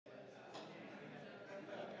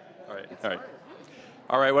right, all right.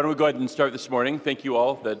 All right, why don't we go ahead and start this morning. Thank you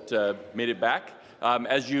all that made it back.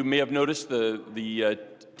 As you may have noticed, the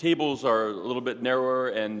tables are a little bit narrower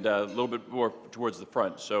and a little bit more towards the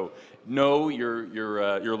front. So no,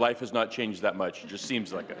 your life has not changed that much. It just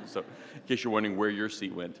seems like it. So in case you're wondering where your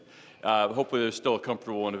seat went. Hopefully there's still a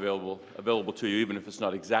comfortable one available to you, even if it's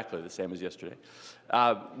not exactly the same as yesterday.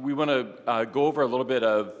 We want to go over a little bit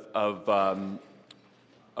of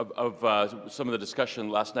some of the discussion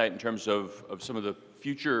last night in terms of some of the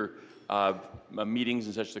future meetings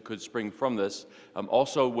and such that could spring from this.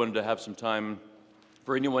 Also wanted to have some time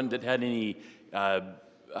for anyone that had any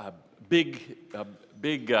big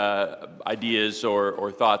ideas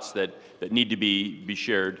or thoughts that need to be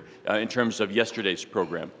shared in terms of yesterday's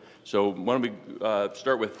program. So why don't we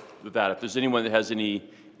start with that? If there's anyone that has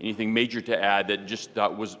anything major to add that just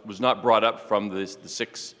was not brought up from the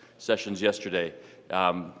 6 sessions yesterday,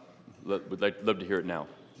 would love to hear it now.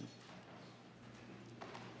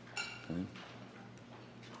 Okay.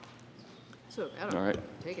 So, Adam, all right.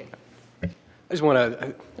 Take it. I just want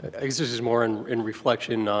to, I guess this is more in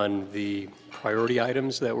reflection on the priority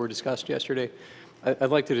items that were discussed yesterday.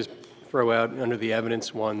 I'd like to just throw out under the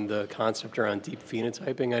evidence one, the concept around deep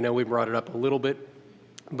phenotyping. I know we brought it up a little bit,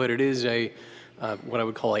 but it is what I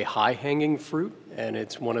would call a high-hanging fruit, and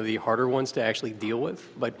it's one of the harder ones to actually deal with.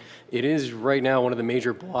 But it is right now one of the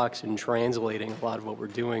major blocks in translating a lot of what we're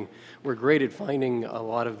doing. We're great at finding a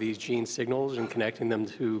lot of these gene signals and connecting them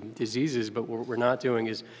to diseases, but what we're not doing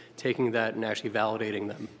is taking that and actually validating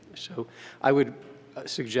them. So I would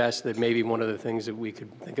suggest that maybe one of the things that we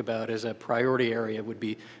could think about as a priority area would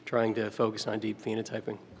be trying to focus on deep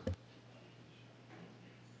phenotyping.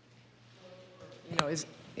 You know,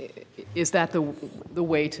 is that the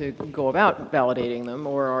way to go about validating them,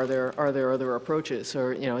 or are there other approaches,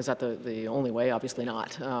 or is that the only way? Obviously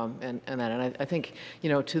not. And I think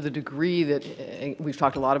to the degree that we've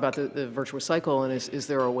talked a lot about the virtuous cycle, and is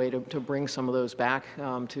there a way to bring some of those back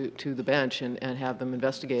to the bench and have them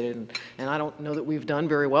investigated? And I don't know that we've done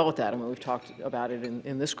very well at that. I mean, we've talked about it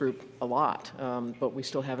in this group a lot, but we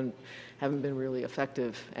still haven't been really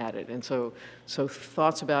effective at it. And so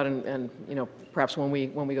thoughts about, and perhaps when we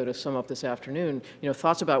go to sum up this afternoon,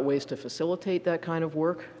 thoughts about ways to facilitate that kind of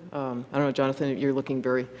work. I don't know, Jonathan, you're looking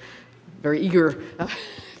very, very eager.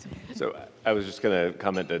 So I was just going to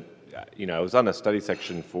comment that, I was on a study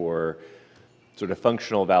section for sort of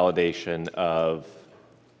functional validation of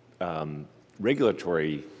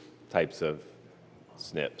regulatory types of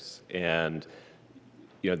SNPs. And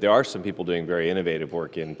there are some people doing very innovative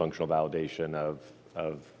work in functional validation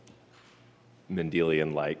of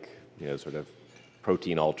Mendelian-like, sort of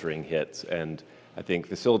protein-altering hits, and I think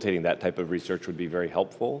facilitating that type of research would be very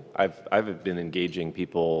helpful. I've been engaging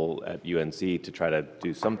people at UNC to try to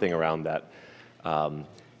do something around that,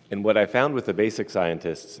 and what I found with the basic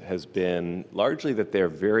scientists has been largely that they're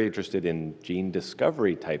very interested in gene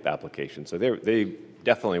discovery type applications. So they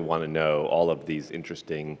definitely want to know all of these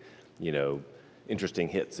interesting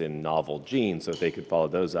hits in novel genes so that they could follow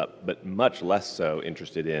those up, but much less so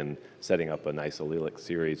interested in setting up a nice allelic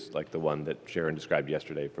series like the one that Sharon described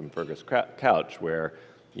yesterday from Fergus Couch, where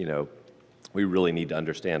we really need to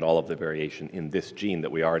understand all of the variation in this gene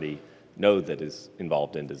that we already know that is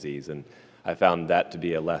involved in disease. And I found that to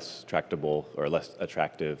be a less tractable or less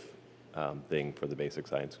attractive thing for the basic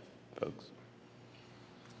science folks.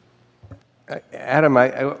 Adam,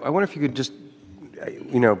 I wonder if you could just,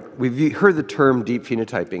 we've heard the term deep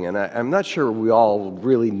phenotyping, and I'm not sure we all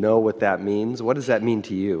really know what that means. What does that mean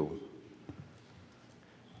to you?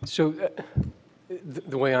 So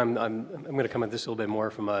the way I'm going to come at this a little bit more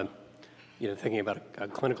from a, thinking about a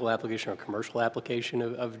clinical application or commercial application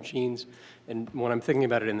of genes. And when I'm thinking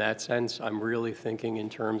about it in that sense, I'm really thinking in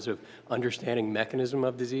terms of understanding mechanism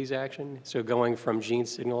of disease action. So going from gene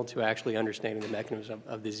signal to actually understanding the mechanism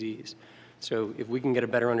of disease. So if we can get a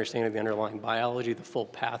better understanding of the underlying biology, the full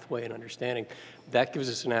pathway and understanding, that gives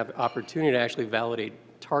us an opportunity to actually validate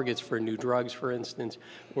targets for new drugs, for instance,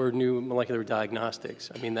 or new molecular diagnostics.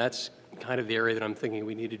 I mean, that's kind of the area that I'm thinking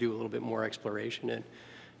we need to do a little bit more exploration in.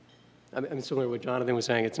 I mean, similar to what Jonathan was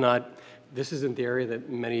saying, this isn't the area that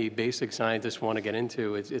many basic scientists want to get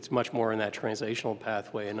into. It's much more in that translational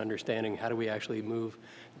pathway and understanding how do we actually move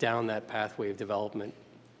down that pathway of development.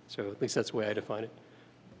 So at least that's the way I define it.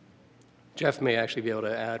 Jeff may actually be able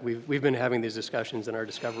to add. We've been having these discussions in our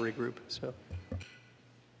discovery group. So,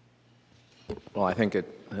 well, I think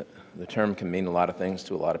the term can mean a lot of things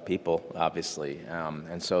to a lot of people, obviously,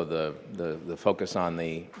 and so the focus on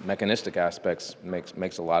the mechanistic aspects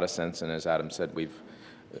makes a lot of sense. And as Adam said, we've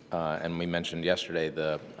and we mentioned yesterday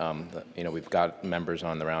we've got members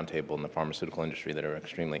on the roundtable in the pharmaceutical industry that are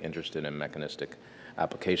extremely interested in mechanistic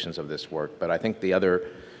applications of this work. But I think the other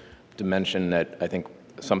dimension that I think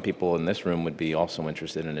some people in this room would be also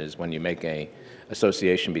interested in is when you make a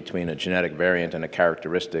association between a genetic variant and a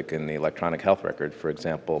characteristic in the electronic health record, for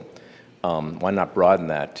example, why not broaden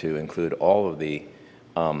that to include all of the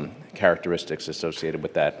characteristics associated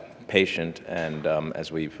with that patient, and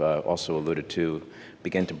as we've also alluded to,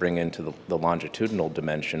 begin to bring into the longitudinal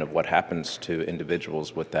dimension of what happens to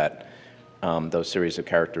individuals with that those series of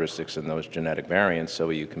characteristics and those genetic variants, so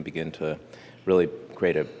you can begin to really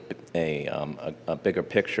create a bigger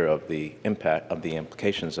picture of the impact of the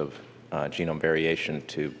implications of genome variation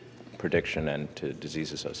to prediction and to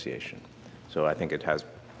disease association. So I think it has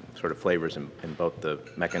sort of flavors in both the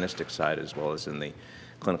mechanistic side as well as in the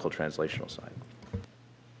clinical translational side.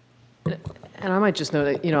 And I might just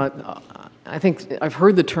note that, I think I've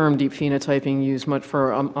heard the term deep phenotyping used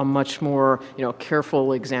for a much more,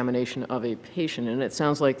 careful examination of a patient. And it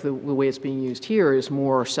sounds like the way it's being used here is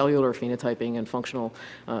more cellular phenotyping and functional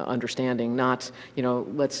understanding, not,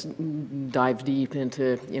 let's dive deep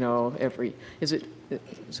into,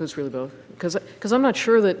 so it's really both? Because I'm not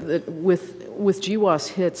sure that with GWAS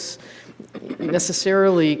hits,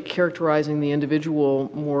 necessarily characterizing the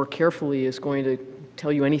individual more carefully is going to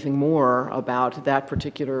tell you anything more about that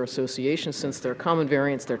particular association, since they're common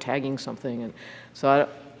variants, they're tagging something, and so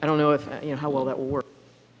I don't know if how well that will work.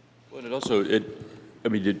 Well, and it also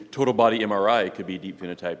the total body MRI could be deep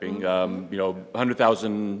phenotyping.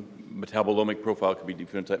 100,000 metabolomic profile could be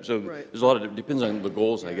deep phenotype. So there's a lot of it depends on the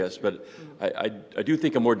goals, I guess. But I do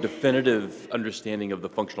think a more definitive understanding of the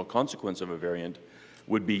functional consequence of a variant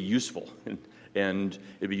would be useful. And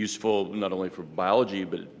it'd be useful not only for biology,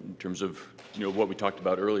 but in terms of what we talked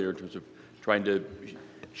about earlier, in terms of trying to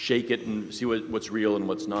shake it and see what's real and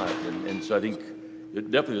what's not. And so I think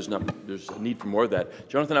definitely there's a need for more of that.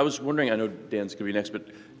 Jonathan, I was wondering, I know Dan's going to be next, but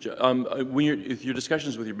with your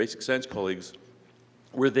discussions with your basic science colleagues,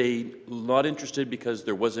 were they not interested because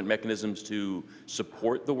there wasn't mechanisms to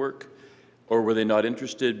support the work, or were they not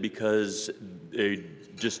interested because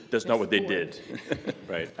that's not what they did?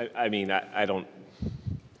 Right. I mean, I don't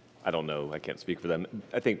know. I can't speak for them.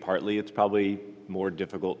 I think partly it's probably more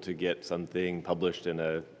difficult to get something published in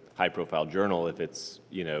a high-profile journal if it's,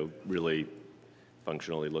 really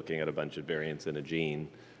functionally looking at a bunch of variants in a gene.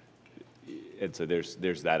 And so there's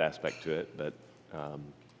that aspect to it, but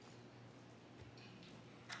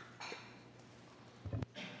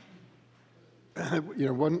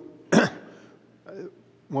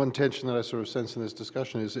one tension that I sort of sense in this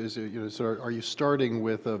discussion is so are you starting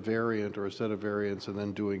with a variant or a set of variants and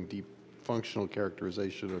then doing deep functional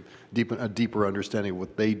characterization of a deeper understanding of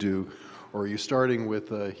what they do, or are you starting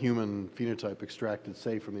with a human phenotype extracted,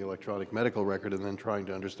 say, from the electronic medical record, and then trying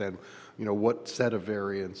to understand, what set of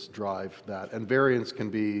variants drive that? And variants can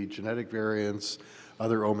be genetic variants,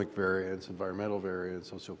 other omic variants, environmental variants,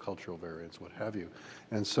 sociocultural variants, what have you.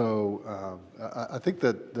 And so I think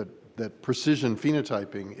that precision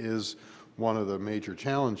phenotyping is one of the major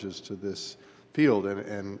challenges to this field,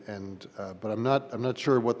 but I'm not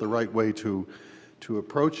sure what the right way to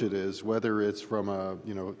approach it is, whether it's from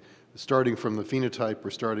starting from the phenotype or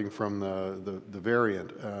starting from the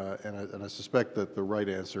variant, and I suspect that the right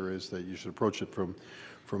answer is that you should approach it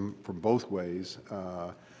from both ways.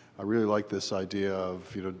 I really like this idea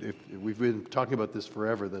of, if we've been talking about this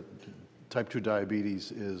forever, that type 2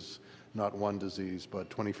 diabetes is not one disease, but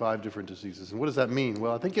 25 different diseases. And what does that mean?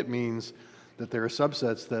 Well, I think it means that there are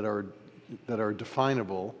subsets that are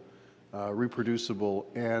definable, reproducible,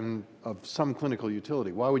 and of some clinical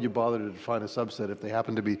utility. Why would you bother to define a subset if they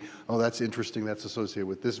happen to be, oh, that's interesting, that's associated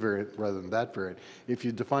with this variant rather than that variant? If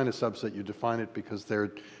you define a subset, you define it because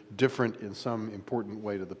they're different in some important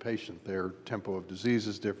way to the patient. Their tempo of disease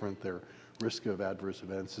is different, their risk of adverse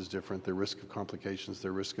events is different, their risk of complications,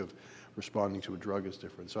 their risk of responding to a drug is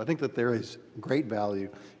different. So I think that there is great value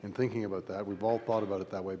in thinking about that. We've all thought about it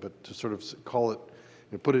that way, but to sort of call it,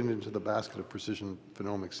 put it into the basket of precision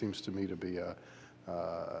phenomics seems to me to be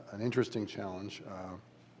an interesting challenge,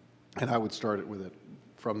 and I would start it with it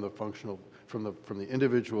from the functional, from the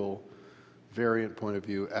individual variant point of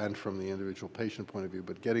view and from the individual patient point of view.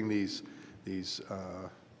 But getting these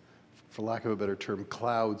for lack of a better term,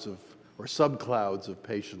 clouds of or subclouds of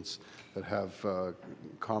patients that have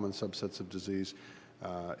common subsets of disease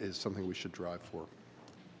is something we should drive for.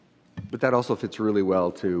 But that also fits really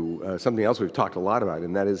well to something else we've talked a lot about,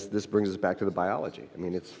 and that is, this brings us back to the biology. I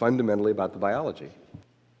mean, it's fundamentally about the biology.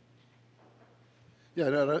 Yeah,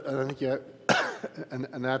 and I think, yeah,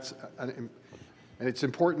 and that's, And it's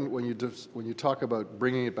important when you talk about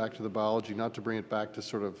bringing it back to the biology, not to bring it back to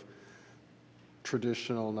sort of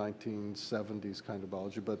traditional 1970s kind of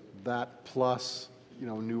biology, but that plus, you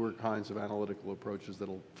know, newer kinds of analytical approaches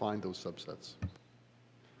that'll find those subsets.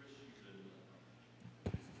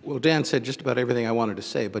 Well, Dan said just about everything I wanted to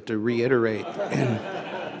say, but to reiterate,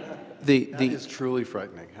 That is truly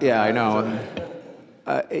frightening. yeah, I know.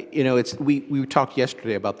 You know, we talked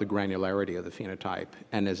yesterday about the granularity of the phenotype,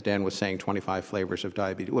 and as Dan was saying, 25 flavors of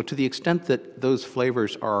diabetes. Well, to the extent that those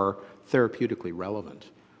flavors are therapeutically relevant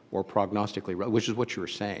or prognostically relevant, which is what you were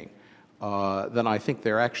saying, then I think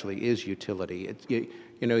there actually is utility.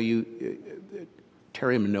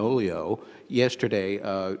 Terry Manolio yesterday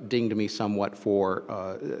dinged me somewhat for,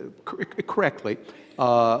 correctly,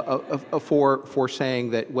 for saying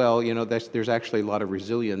that, well, you know, there's actually a lot of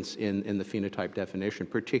resilience in the phenotype definition,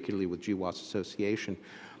 particularly with GWAS association.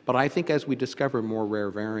 But I think as we discover more rare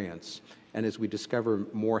variants and as we discover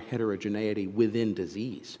more heterogeneity within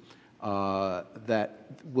disease, that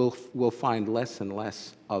we'll find less and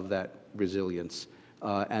less of that resilience.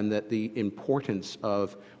 And that the importance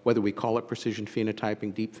of whether we call it precision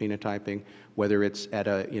phenotyping, deep phenotyping, whether it's at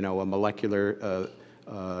a molecular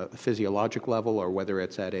physiologic level or whether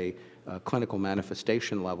it's at a clinical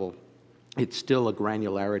manifestation level, it's still a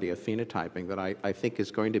granularity of phenotyping that I think is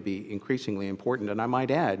going to be increasingly important. And I might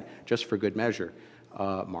add, just for good measure,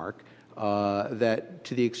 Mark, that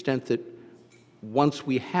to the extent that once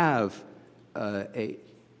we have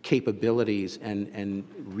capabilities and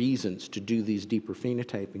reasons to do these deeper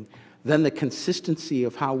phenotyping, then the consistency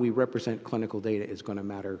of how we represent clinical data is going to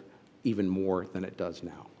matter even more than it does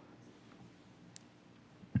now.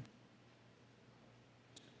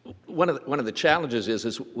 One of the challenges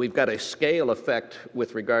is we've got a scale effect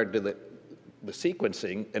with regard to the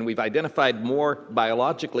sequencing, and we've identified more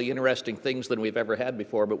biologically interesting things than we've ever had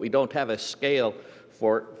before, but we don't have a scale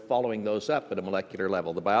for following those up at a molecular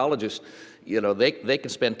level. The biologists, you know, they can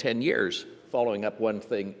spend 10 years following up one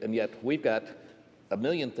thing, and yet we've got a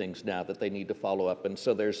million things now that they need to follow up, and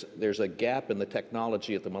so there's a gap in the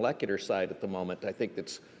technology at the molecular side at the moment. I think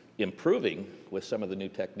that's improving with some of the new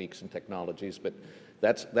techniques and technologies, but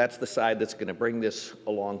that's the side that's going to bring this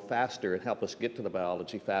along faster and help us get to the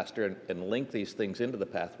biology faster and link these things into the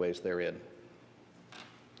pathways they're in.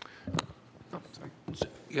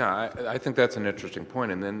 Yeah, I think that's an interesting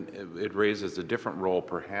point, and then it raises a different role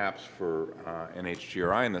perhaps for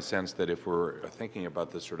NHGRI in the sense that if we're thinking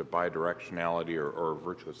about this sort of bidirectionality or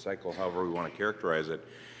virtuous cycle, however we want to characterize it,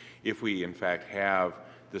 if we in fact have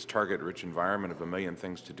this target-rich environment of a million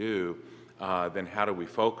things to do, then how do we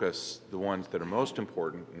focus the ones that are most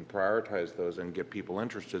important and prioritize those and get people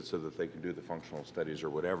interested so that they can do the functional studies or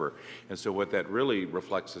whatever. And so what that really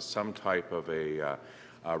reflects is some type of a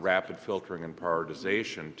rapid filtering and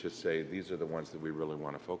prioritization to say these are the ones that we really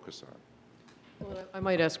want to focus on. Well, I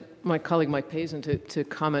might ask my colleague Mike Pazin to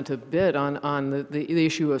comment a bit on the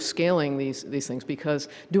issue of scaling these things, because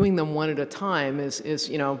doing them one at a time is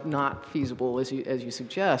you know, not feasible as you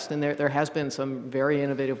suggest. And there has been some very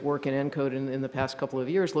innovative work in ENCODE in the past couple of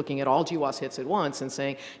years looking at all GWAS hits at once and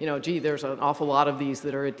saying, you know, gee, there's an awful lot of these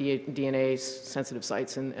that are at DNA sensitive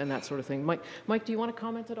sites and that sort of thing. Mike, do you want to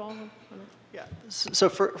comment at all on that? Yeah, so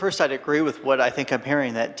first I'd agree with what I think I'm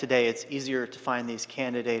hearing, that today it's easier to find these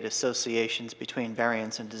candidate associations between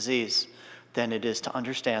variants and disease than it is to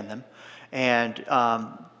understand them. And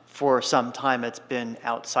for some time it's been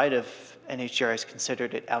outside of, NHGRI has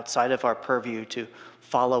considered it outside of our purview to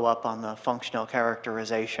follow up on the functional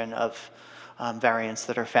characterization of variants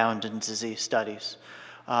that are found in disease studies.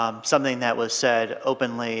 Something that was said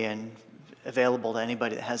openly and available to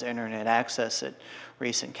anybody that has internet access at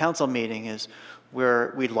recent council meeting is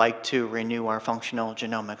we'd like to renew our functional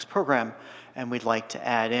genomics program, and we'd like to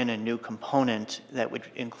add in a new component that would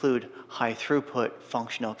include high throughput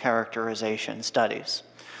functional characterization studies.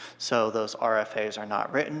 So those RFAs are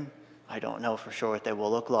not written. I don't know for sure what they will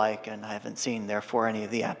look like, and I haven't seen therefore any of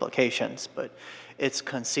the applications, but it's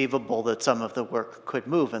conceivable that some of the work could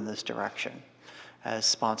move in this direction as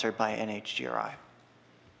sponsored by NHGRI.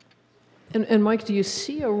 And Mike, do you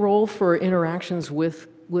see a role for interactions with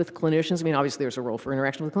clinicians? I mean, obviously there's a role for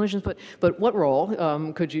interaction with clinicians, but what role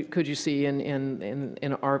could you see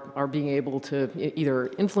in our being able to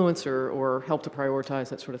either influence or help to prioritize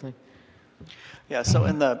that sort of thing? Yeah, so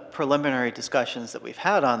in the preliminary discussions that we've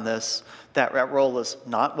had on this, that role is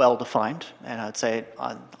not well defined, and I'd say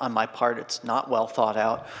on my part it's not well thought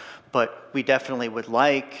out, but we definitely would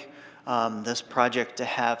like this project to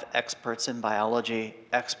have experts in biology,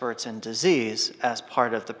 experts in disease as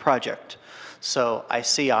part of the project. So I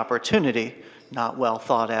see opportunity not well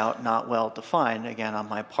thought out, not well defined, again, on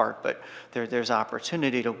my part, but there's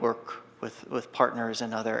opportunity to work with partners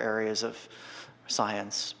in other areas of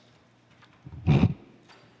science.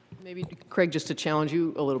 Maybe, Craig, just to challenge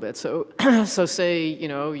you a little bit. So, so say,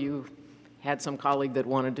 you had some colleague that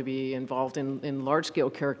wanted to be involved in large-scale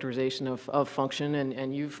characterization of function,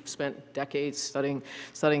 and you've spent decades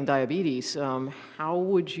studying diabetes. How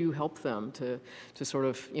would you help them to sort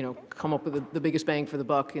of, come up with the biggest bang for the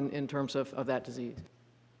buck in terms of that disease?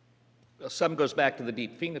 Some goes back to the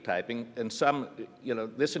deep phenotyping, and some,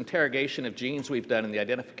 this interrogation of genes we've done and the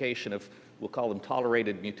identification of, we'll call them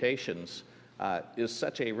tolerated mutations, is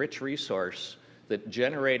such a rich resource that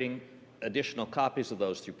generating additional copies of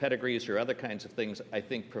those through pedigrees or other kinds of things, I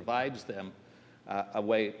think provides them a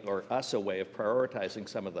way, or us a way of prioritizing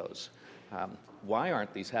some of those. Why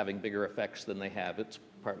aren't these having bigger effects than they have? It's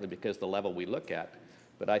partly because the level we look at,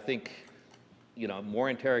 but I think,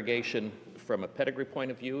 more interrogation from a pedigree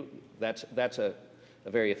point of view, that's a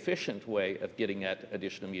very efficient way of getting at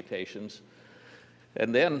additional mutations.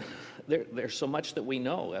 And then there's so much that we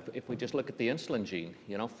know. If we just look at the insulin gene,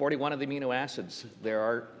 41 of the amino acids, there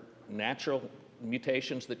are natural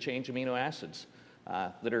mutations that change amino acids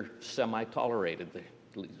that are semi-tolerated.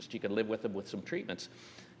 At least you can live with them with some treatments.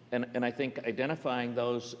 And I think identifying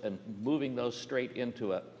those and moving those straight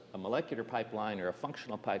into a molecular pipeline or a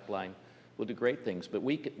functional pipeline will do great things. But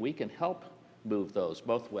we can help move those,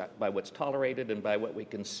 both by what's tolerated and by what we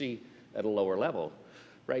can see at a lower level.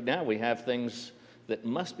 Right now we have things that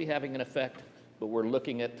must be having an effect, but we're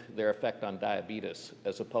looking at their effect on diabetes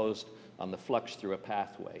as opposed on the flux through a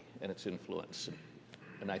pathway and its influence.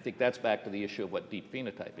 And I think that's back to the issue of what deep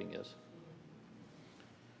phenotyping is.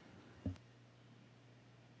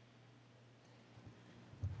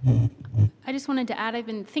 I just wanted to add, I've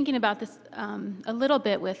been thinking about this a little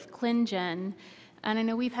bit with ClinGen, and I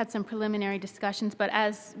know we've had some preliminary discussions, but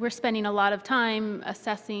as we're spending a lot of time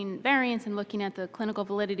assessing variants and looking at the clinical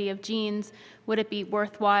validity of genes, would it be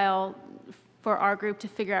worthwhile for our group to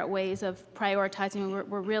figure out ways of prioritizing?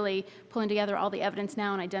 We're really pulling together all the evidence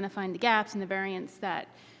now and identifying the gaps and the variants that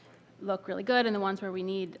look really good and the ones where we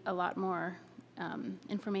need a lot more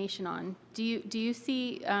information on. Do you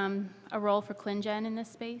see a role for ClinGen in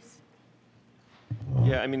this space?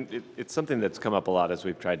 Yeah, I mean, it's something that's come up a lot as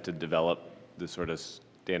we've tried to develop the sort of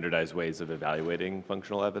standardized ways of evaluating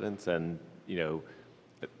functional evidence. And,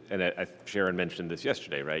 Sharon mentioned this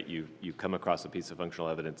yesterday, right? You come across a piece of functional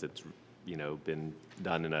evidence that's, been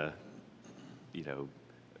done in a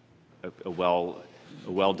well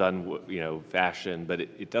done, fashion, but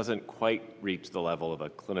it doesn't quite reach the level of a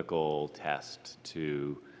clinical test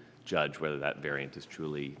to judge whether that variant is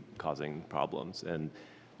truly causing problems. And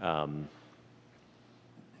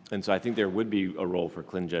so I think there would be a role for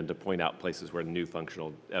ClinGen to point out places where new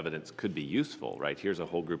functional evidence could be useful, right? Here's a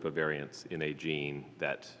whole group of variants in a gene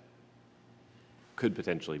that could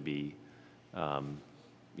potentially be,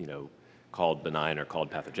 called benign or called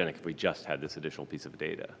pathogenic if we just had this additional piece of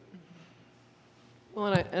data.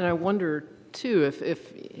 Well, and I wonder too if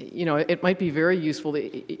it might be very useful.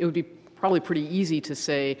 It would be probably pretty easy to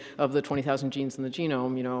say of the 20,000 genes in the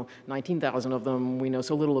genome, 19,000 of them we know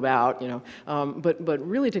so little about, but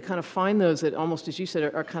really to kind of find those that almost, as you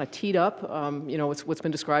said, are kind of teed up, what's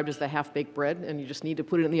been described as the half-baked bread, and you just need to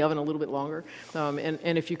put it in the oven a little bit longer.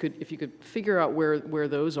 And if you could figure out where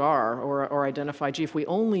those are, or identify, gee, if we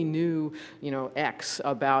only knew, X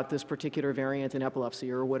about this particular variant in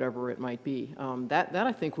epilepsy or whatever it might be, that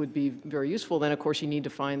I think would be very useful. Then, of course, you need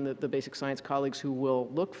to find the basic science colleagues who will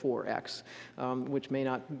look for X. Which may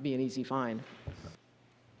not be an easy find.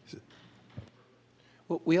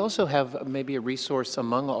 Well, we also have maybe a resource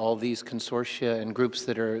among all these consortia and groups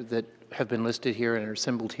that have been listed here and are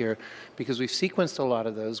assembled here, because we've sequenced a lot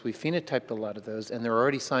of those, we've phenotyped a lot of those, and they're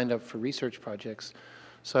already signed up for research projects.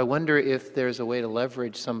 So I wonder if there's a way to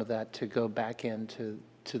leverage some of that to go back into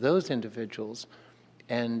those individuals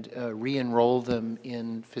and re-enroll them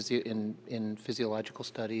in physiological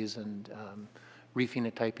studies and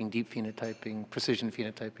rephenotyping, deep phenotyping, precision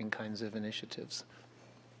phenotyping kinds of initiatives.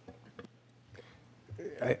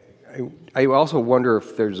 I also wonder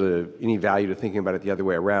if there's any value to thinking about it the other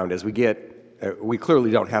way around. As we we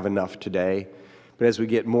clearly don't have enough today, but as we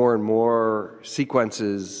get more and more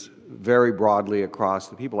sequences very broadly across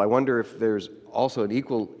the people, I wonder if there's also an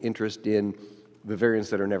equal interest in the variants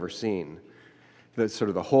that are never seen, the sort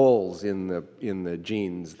of the holes in the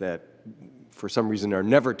genes that for some reason are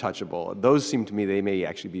never touchable. Those seem to me they may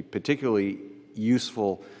actually be particularly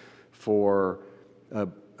useful for a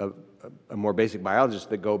more basic biologist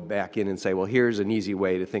that go back in and say, well, here's an easy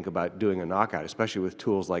way to think about doing a knockout, especially with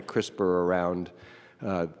tools like CRISPR around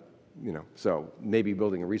so maybe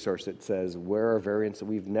building a resource that says, where are variants that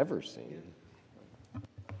we've never seen?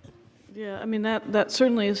 Yeah, I mean, that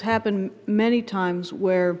certainly has happened many times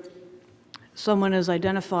where someone has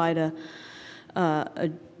identified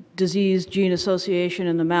a disease gene association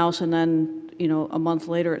in the mouse, and then, a month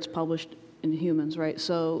later it's published in humans, right?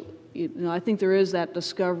 So, I think there is that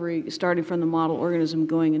discovery starting from the model organism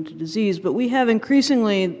going into disease, but we have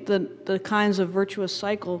increasingly the kinds of virtuous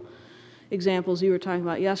cycle examples you were talking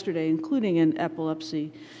about yesterday, including in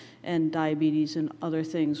epilepsy and diabetes and other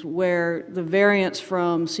things, where the variants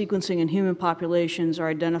from sequencing in human populations are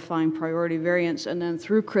identifying priority variants, and then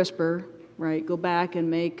through CRISPR, right, go back and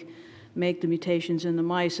make the mutations in the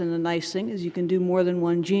mice. And the nice thing is you can do more than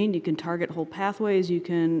one gene, you can target whole pathways, you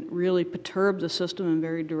can really perturb the system in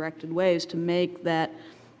very directed ways to make that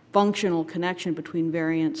functional connection between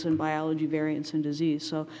variants and biology, variants and disease.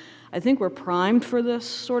 So I think we're primed for this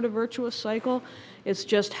sort of virtuous cycle. It's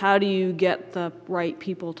just how do you get the right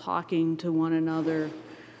people talking to one another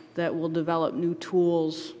that will develop new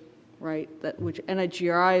tools, right? Which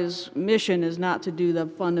NHGRI's mission is not to do the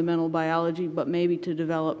fundamental biology, but maybe to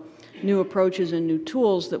develop new approaches and new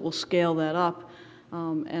tools that will scale that up.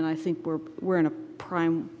 And I think we're in a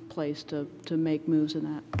prime place to make moves in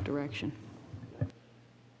that direction.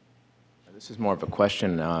 This is more of a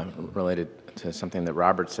question related to something that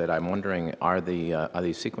Robert said. I'm wondering, are these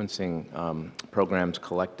sequencing programs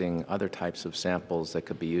collecting other types of samples that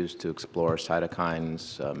could be used to explore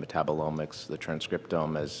cytokines, metabolomics, the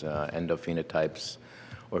transcriptome as endophenotypes,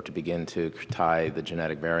 or to begin to tie the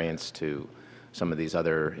genetic variants to some of these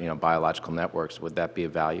other biological networks? Would that be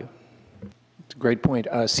of value? It's a great point.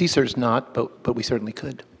 CSER's not, but we certainly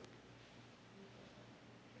could.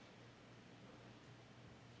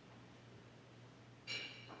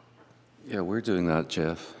 Yeah, we're doing that,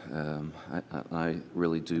 Jeff. I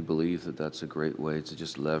really do believe that that's a great way to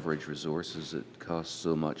just leverage resources. It costs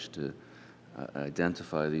so much to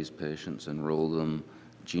identify these patients, enroll them,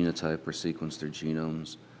 genotype or sequence their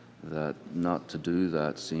genomes, that not to do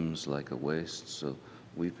that seems like a waste. So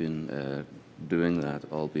we've been doing that,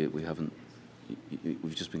 albeit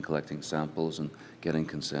we've just been collecting samples and getting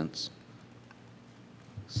consents.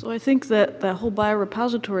 So I think that whole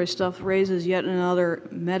biorepository stuff raises yet another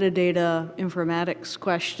metadata informatics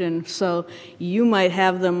question. So you might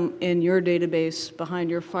have them in your database behind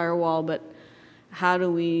your firewall, but how do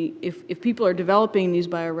we, if people are developing these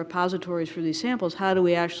biorepositories for these samples, how do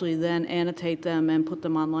we actually then annotate them and put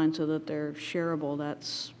them online so that they're shareable?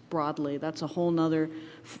 That's a whole nother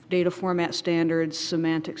data format standards,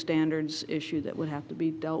 semantic standards issue that would have to be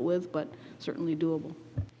dealt with, but certainly doable.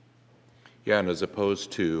 Yeah, and as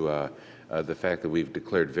opposed to the fact that we've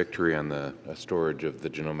declared victory on the storage of the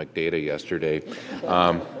genomic data yesterday,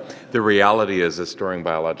 the reality is that storing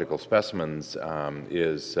biological specimens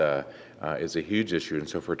is a huge issue. And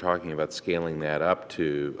so if we're talking about scaling that up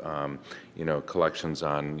to, collections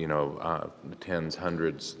on, tens,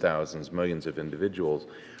 hundreds, thousands, millions of individuals,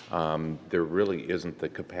 there really isn't the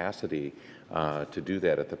capacity to do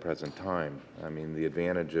that at the present time. I mean, the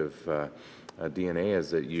advantage of DNA is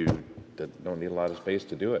that you don't need a lot of space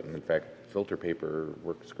to do it. And in fact, filter paper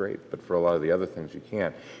works great, but for a lot of the other things you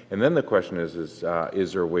can't. And then the question is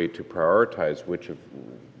there a way to prioritize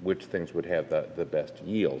which things would have the best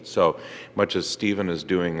yield? So much as Stephen is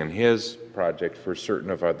doing in his project, for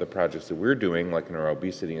certain of the projects that we're doing, like in our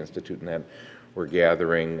Obesity Institute, and that we're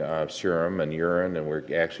gathering serum and urine, and we're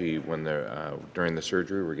actually, during the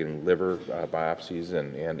surgery, we're getting liver biopsies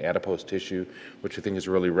and adipose tissue, which I think is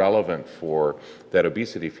really relevant for that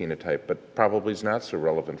obesity phenotype, but probably is not so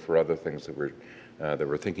relevant for other things that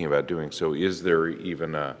we're thinking about doing. So is there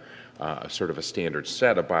even a sort of a standard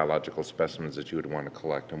set of biological specimens that you would want to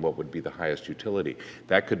collect, and what would be the highest utility?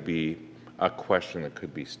 That could be a question that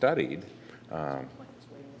could be studied.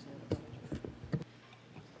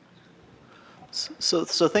 So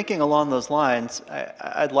thinking along those lines,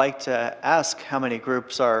 I'd like to ask how many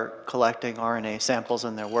groups are collecting RNA samples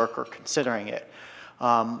in their work or considering it.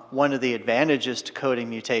 One of the advantages to coding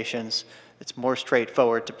mutations, it's more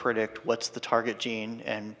straightforward to predict what's the target gene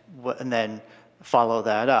and then follow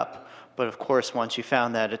that up. But of course, once you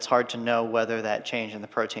found that, it's hard to know whether that change in the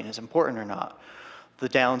protein is important or not. The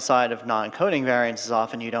downside of non-coding variants is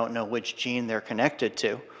often you don't know which gene they're connected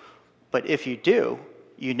to. But if you do,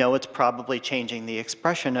 you know it's probably changing the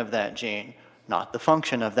expression of that gene, not the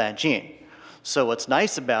function of that gene. So what's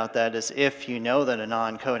nice about that is if you know that a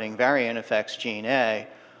non-coding variant affects gene A,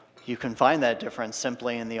 you can find that difference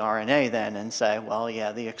simply in the RNA then and say, well,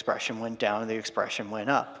 yeah, the expression went down, the expression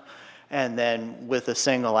went up. And then with a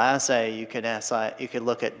single assay, you could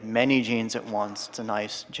look at many genes at once. It's a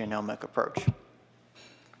nice genomic approach.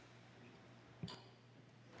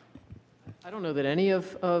 I don't know that any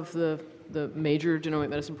of the major genomic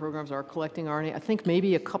medicine programs are collecting RNA. I think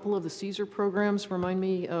maybe a couple of the CSER programs, remind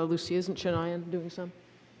me, Lucia, isn't Chennai doing some?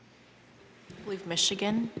 I believe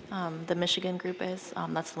Michigan, the Michigan group is.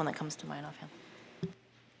 That's the one that comes to mind offhand.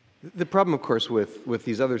 The problem, of course, with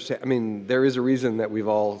these other, I mean, there is a reason that we've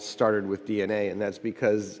all started with DNA, and that's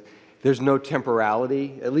because there's no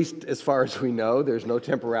temporality, at least as far as we know, there's no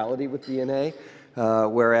temporality with DNA,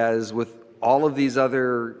 whereas with all of these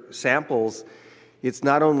other samples, it's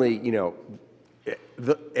not only, you know,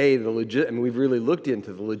 we've really looked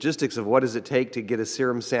into the logistics of what does it take to get a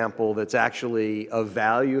serum sample that's actually of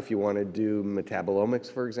value if you want to do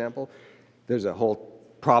metabolomics, for example. There's a whole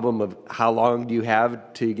problem of how long do you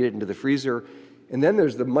have to get it into the freezer. And then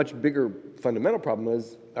there's the much bigger fundamental problem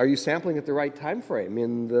is, are you sampling at the right time frame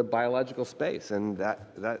in the biological space? And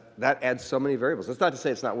that adds so many variables. That's not to say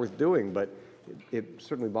it's not worth doing, but it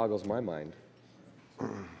certainly boggles my mind.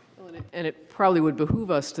 And it probably would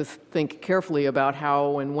behoove us to think carefully about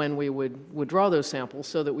how and when we would draw those samples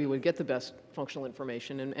so that we would get the best functional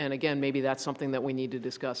information. And again, maybe that's something that we need to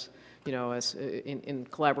discuss, you know, as in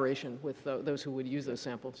collaboration with those who would use those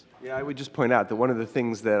samples. Yeah, I would just point out that one of the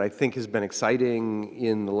things that I think has been exciting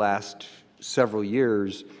in the last several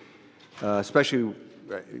years, especially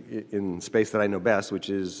in the space that I know best, which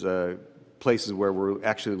is places where we're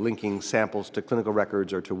actually linking samples to clinical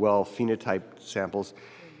records or to well-phenotyped samples,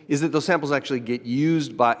 is that those samples actually get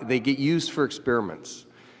used for experiments.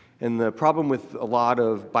 And the problem with a lot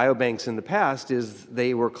of biobanks in the past is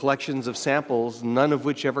they were collections of samples, none of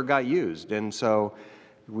which ever got used. And so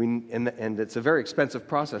and it's a very expensive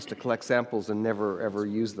process to collect samples and never ever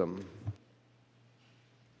use them.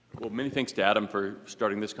 Well, many thanks to Adam for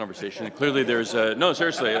starting this conversation. Clearly there's no,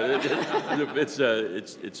 seriously,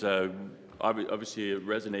 obviously it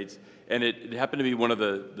resonates. And it happened to be one of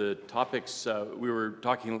the topics we were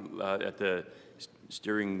talking at the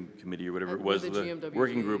steering committee or whatever it was, the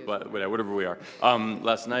working group, whatever we are,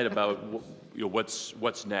 last night about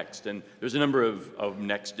what's next. And there's a number of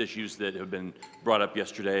next issues that have been brought up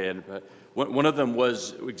yesterday. And one of them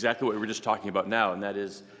was exactly what we were just talking about now, and that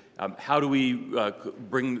is how do we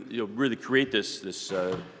really create this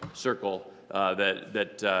circle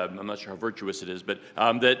that I'm not sure how virtuous it is, but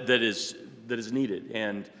that is needed,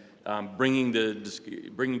 and bringing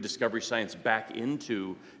discovery science back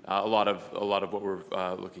into a lot of what we're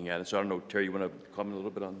looking at. And so I don't know, Terry, you want to comment a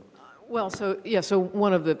little bit on? Well, so yeah, so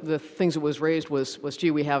one of the things that was raised was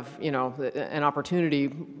gee, we have, you know, an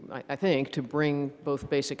opportunity, I think, to bring both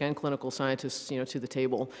basic and clinical scientists, you know, to the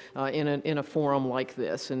table in a forum like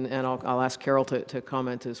this, and I'll ask Carol to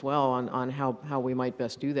comment as well on how we might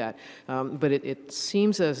best do that. But it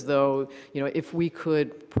seems as though, you know, if we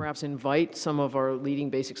could perhaps invite some of our leading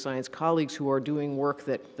basic science colleagues who are doing work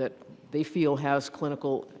that they feel has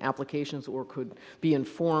clinical applications or could be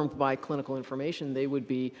informed by clinical information, they would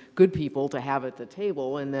be good people to have at the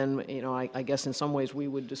table. And then, you know, I guess in some ways we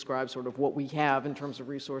would describe sort of what we have in terms of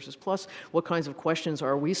resources, plus what kinds of questions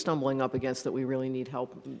are we stumbling up against that we really need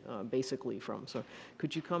help basically from. So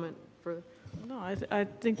could you comment further? No, I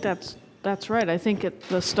think that's right. I think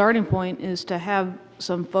the starting point is to have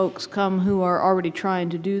some folks come who are already trying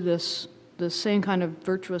to do the same kind of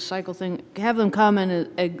virtuous cycle thing, have them come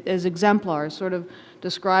in as exemplars, sort of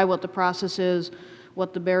describe what the process is,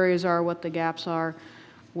 what the barriers are, what the gaps are,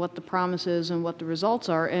 what the promise is, and what the results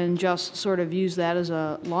are, and just sort of use that as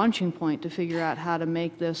a launching point to figure out how to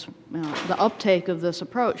make this, you know, the uptake of this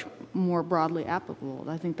approach more broadly applicable.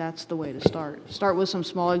 I think that's the way to start. Start with some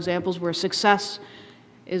small examples where success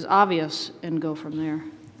is obvious and go from there.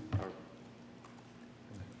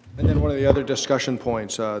 And then one of the other discussion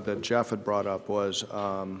points that Jeff had brought up was,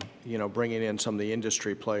 you know, bringing in some of the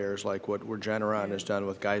industry players, like what Regeneron has done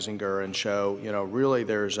with Geisinger, and show, you know, really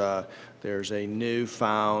there's a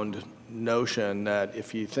newfound notion that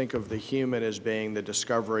if you think of the human as being the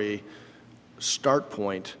discovery start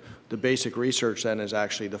point, the basic research then is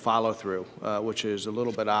actually the follow-through, which is a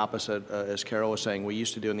little bit opposite, as Carol was saying. We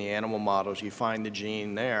used to do in the animal models, you find the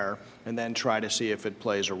gene there and then try to see if it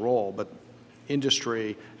plays a role. But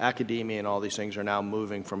industry, academia, and all these things are now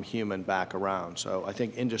moving from human back around. So I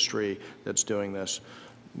think industry that's doing this,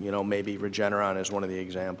 you know, maybe Regeneron is one of the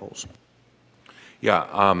examples.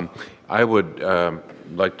 Yeah, I would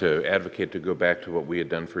like to advocate to go back to what we had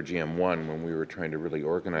done for GM1 when we were trying to really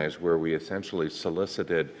organize, where we essentially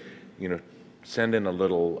solicited, you know, send in a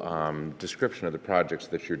little description of the projects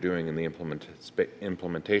that you're doing in the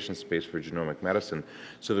implementation space for genomic medicine,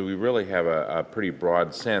 so that we really have a pretty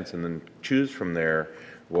broad sense, and then choose from there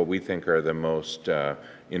what we think are the most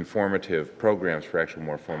informative programs for actual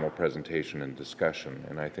more formal presentation and discussion.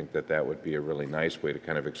 And I think that that would be a really nice way to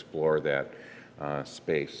kind of explore that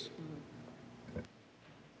space.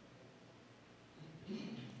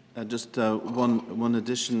 Just one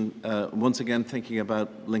addition, once again thinking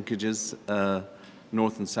about linkages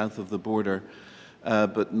north and south of the border,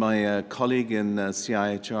 but my colleague in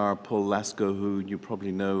CIHR, Paul Lasko, who you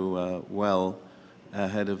probably know well,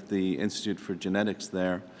 head of the Institute for Genetics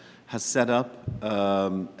there, has set up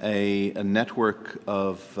a network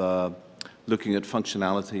of looking at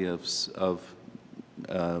functionality of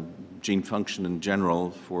gene function in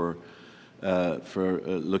general for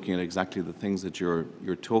looking at exactly the things that you're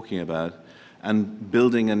talking about, and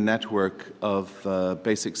building a network of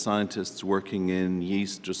basic scientists working in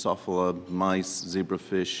yeast, Drosophila, mice,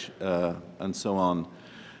 zebrafish, and so on.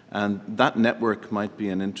 And that network might be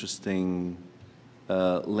an interesting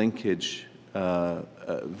linkage,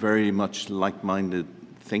 very much like-minded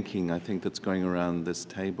thinking, I think, that's going around this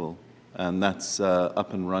table. And that's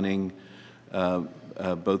up and running.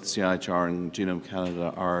 Both CIHR and Genome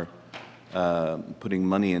Canada are putting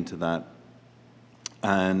money into that.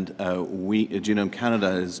 And Genome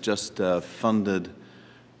Canada has just funded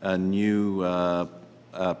a new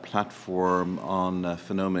platform on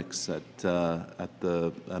phenomics at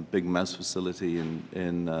the Big Mouse facility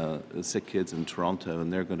in Sick Kids in Toronto,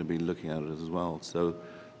 and they're going to be looking at it as well. So it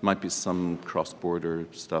might be some cross-border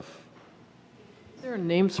stuff. Is there a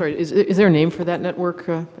name? Sorry, is there a name for that network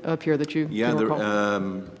up here that you can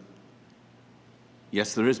recall?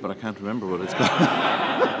 Yes, there is, but I can't remember what it's called.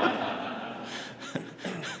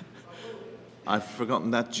 I've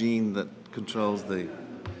forgotten that gene that controls the...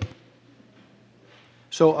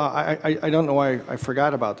 So I don't know why I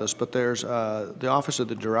forgot about this, but there's the Office of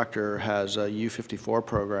the Director has a U54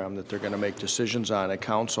 program that they're going to make decisions on at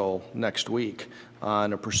Council next week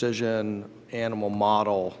on a precision animal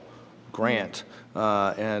model grant.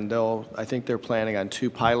 And I think they're planning on 2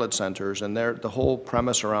 pilot centers, and the whole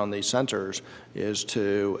premise around these centers is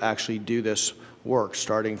to actually do this work,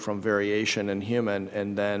 starting from variation in human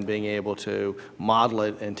and then being able to model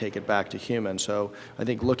it and take it back to human. So I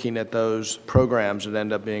think looking at those programs that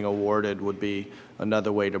end up being awarded would be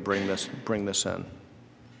another way to bring this in.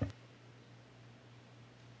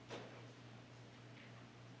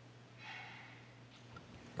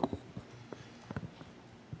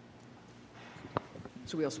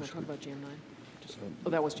 So we also want to talk about GM9? Oh,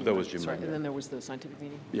 that was GM9. That was GM9. Sorry, yeah. and then there was the scientific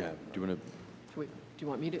meeting? Yeah. Do you want to? Do you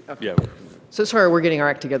want me to? Okay. Yeah. So sorry, we're getting our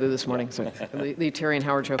act together this morning. So the Terry and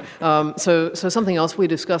Howard show. So something else we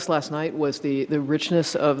discussed last night was the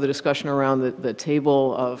richness of the discussion around the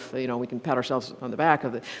table of, we can pat ourselves on the back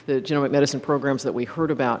of the genomic medicine programs that we heard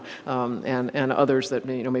about, and others that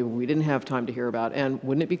maybe we didn't have time to hear about. And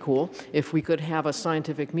wouldn't it be cool if we could have a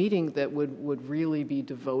scientific meeting that would really be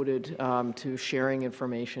devoted to sharing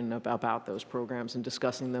information about those programs and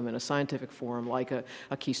discussing them in a scientific forum, like a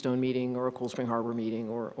Keystone meeting or a Cold Spring Harbor meeting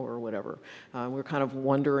or whatever. We're kind of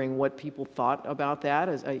wondering what people thought about that.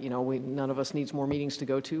 As none of us needs more meetings to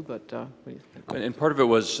go to, but what do you think? And part of it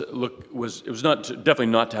was it was definitely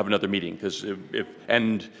not to have another meeting, because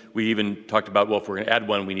and we even talked about, well, if we're going to add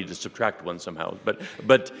one, we need to subtract one somehow.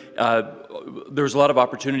 But there's a lot of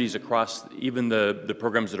opportunities across even the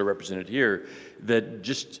programs that are represented here that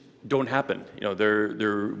just don't happen.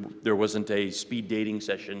 There wasn't a speed dating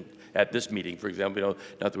session at this meeting, for example.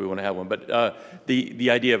 Not that we want to have one, but the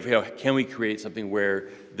idea of can we create something where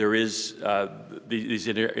there is these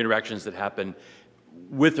interactions that happen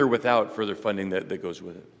with or without further funding that goes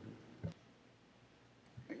with it.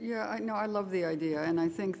 Yeah, I love the idea, and I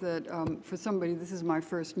think that for somebody, this is my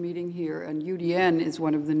first meeting here, and UDN is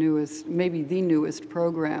one of the newest, maybe the newest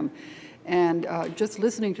program. And just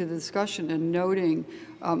listening to the discussion and noting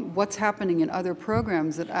what's happening in other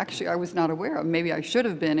programs that actually I was not aware of, maybe I should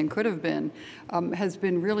have been and could have been, has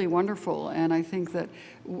been really wonderful. And I think that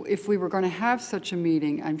if we were going to have such a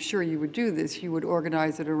meeting, I'm sure you would do this, you would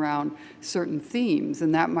organize it around certain themes.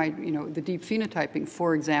 And that might, the deep phenotyping,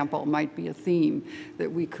 for example, might be a theme that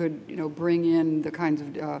we could, bring in the kinds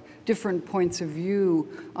of different points of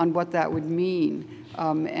view on what that would mean.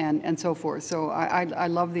 And so forth. So I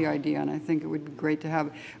love the idea, and I think it would be great to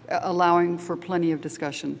have, allowing for plenty of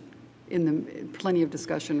discussion, plenty of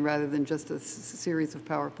discussion rather than just a series of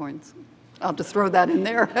PowerPoints. I'll just throw that in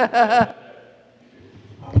there.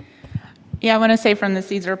 Yeah, I want to say from the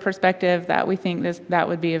CSER perspective that we think that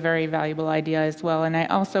would be a very valuable idea as well. And I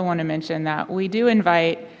also want to mention that we do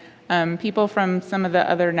invite people from some of the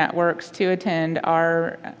other networks to attend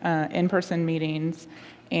our in-person meetings.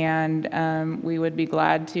 And we would be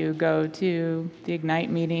glad to go to the Ignite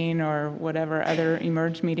meeting or whatever other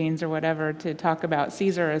Emerge meetings or whatever to talk about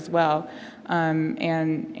CSER as well.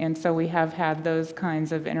 And so we have had those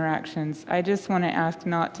kinds of interactions. I just want to ask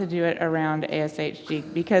not to do it around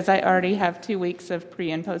ASHG because I already have 2 weeks of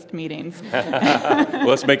pre and post meetings. Well,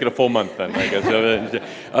 let's make it a full month then, I guess.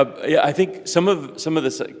 Yeah, I think some of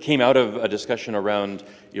this came out of a discussion around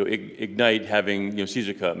Ignite having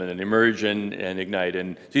CSER come and Emerge and Ignite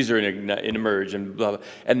and CSER and Ignite and Emerge and blah, blah,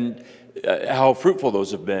 and how fruitful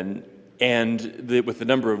those have been. And with the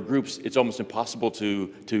number of groups, it's almost impossible to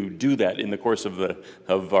do that in the course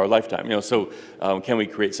of our lifetime. So can we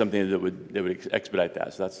create something that would expedite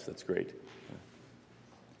that? So that's great.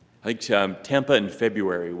 I think Tampa in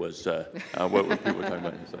February was what people were talking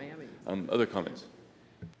about. So, other comments?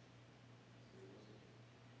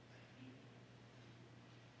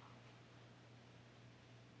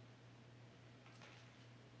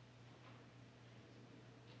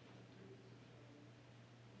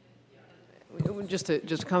 Just to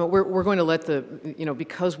comment, we're going to let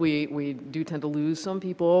because we do tend to lose some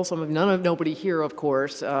people, nobody here, of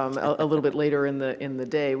course, a little bit later in the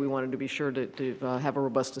day. We wanted to be sure to have a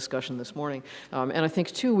robust discussion this morning, and I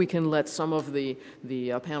think too we can let some of the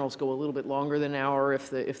panels go a little bit longer than an hour if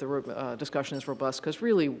the discussion is robust. Because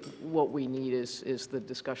really, what we need is the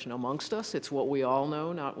discussion amongst us. It's what we all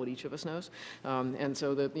know, not what each of us knows, and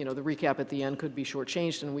so the recap at the end could be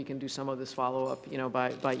shortchanged, and we can do some of this follow up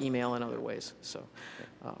by email and other ways. So,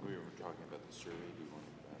 we were talking about the survey. Do you want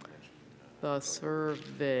to mention the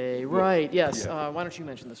survey? Right. Yes. Yeah. Why don't you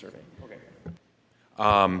mention the survey? Okay.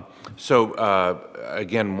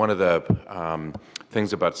 Again, one of the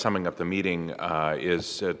things about summing up the meeting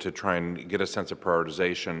is to try and get a sense of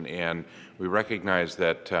prioritization, and we recognize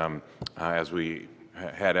that as we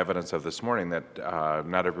had evidence of this morning that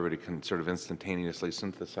not everybody can sort of instantaneously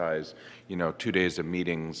synthesize, 2 days of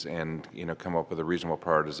meetings and, come up with a reasonable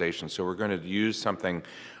prioritization. So we're going to use something,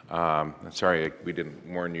 sorry we didn't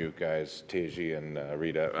warn you guys, Teji and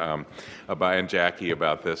Rita, and Jackie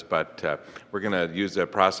about this, but we're going to use a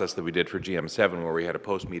process that we did for GM7 where we had a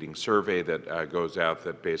post-meeting survey that goes out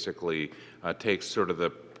that basically takes sort of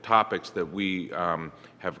the topics that we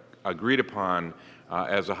have agreed upon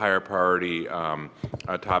as a higher priority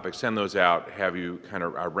topic, send those out, have you kind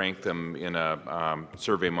of rank them in a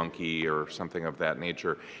SurveyMonkey or something of that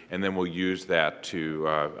nature, and then we'll use that to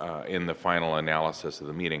in the final analysis of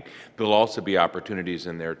the meeting. There'll also be opportunities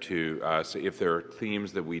in there to, so if there are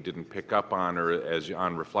themes that we didn't pick up on or as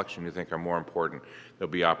on reflection you think are more important, there'll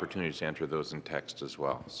be opportunities to enter those in text as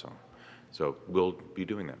well. So we'll be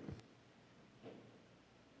doing that.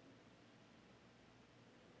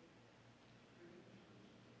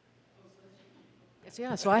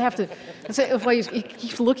 Yeah, so I have to say, if he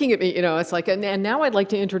keeps looking at me, it's like, and now I'd like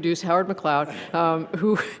to introduce Howard McLeod,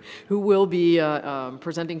 who will be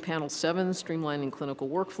presenting panel 7, Streamlining Clinical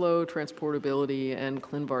Workflow, Transportability, and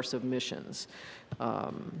ClinVar Submissions.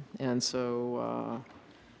 And so,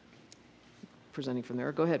 presenting from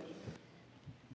there, go ahead.